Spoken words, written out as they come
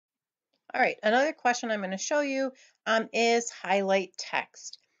All right, another question I'm going to show you is highlight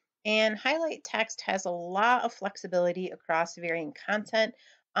text. And highlight text has a lot of flexibility across varying content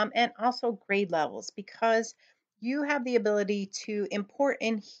and also grade levels because you have the ability to import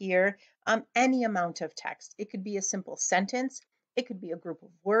in here any amount of text. It could be a simple sentence, it could be a group of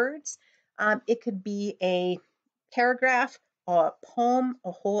words, it could be a paragraph, a poem,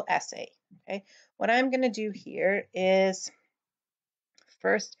 a whole essay. Okay, what I'm going to do here is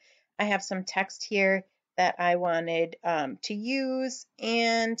first, I have some text here that I wanted to use,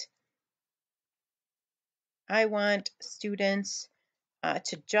 and I want students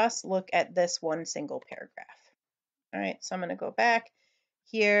to just look at this one single paragraph. All right, so I'm going to go back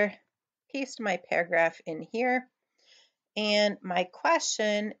here, paste my paragraph in here, and my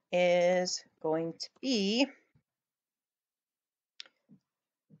question is going to be,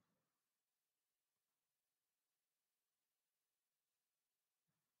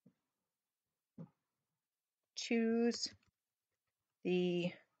 choose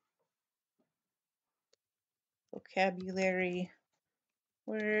the vocabulary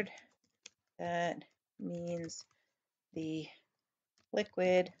word that means the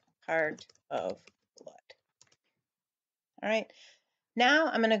liquid part of blood. All right, now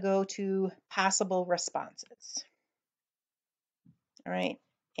I'm going to go to possible responses. All right,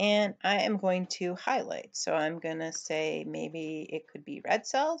 and I am going to highlight. So I'm going to say maybe it could be red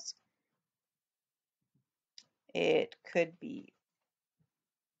cells. It could be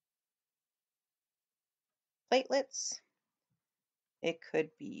platelets. It could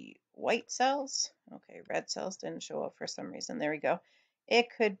be white cells. Okay, red cells didn't show up for some reason. There we go. It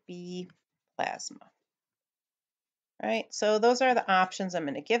could be plasma. All right, so those are the options I'm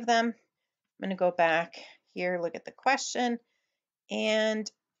going to give them. I'm going to go back here, look at the question, and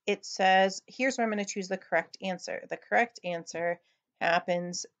it says, here's where I'm going to choose the correct answer. The correct answer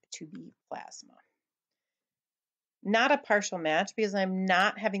happens to be plasma. Not a partial match because I'm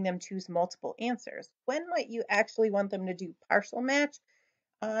not having them choose multiple answers. When might you actually want them to do partial match?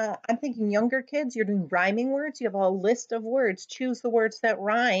 I'm thinking younger kids, you're doing rhyming words. You have a list of words. Choose the words that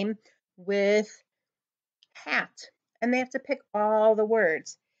rhyme with hat, and they have to pick all the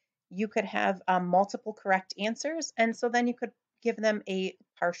words. You could have multiple correct answers, and so then you could give them a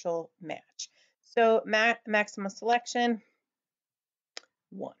partial match. So maximum selection,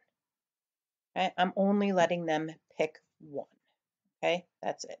 1. Okay? I'm only letting them pick 1. Okay,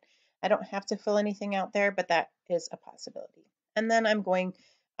 that's it. I don't have to fill anything out there, but that is a possibility. And then I'm going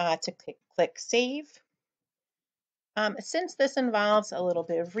to click Save. Since this involves a little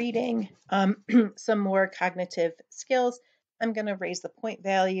bit of reading, some more cognitive skills, I'm going to raise the point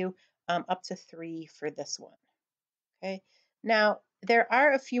value up to 3 for this one. Okay. Now, there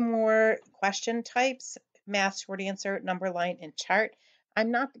are a few more question types: math, short answer, number line, and chart.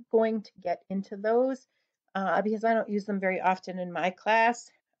 I'm not going to get into those because I don't use them very often in my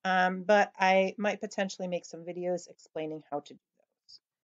class, but I might potentially make some videos explaining how to do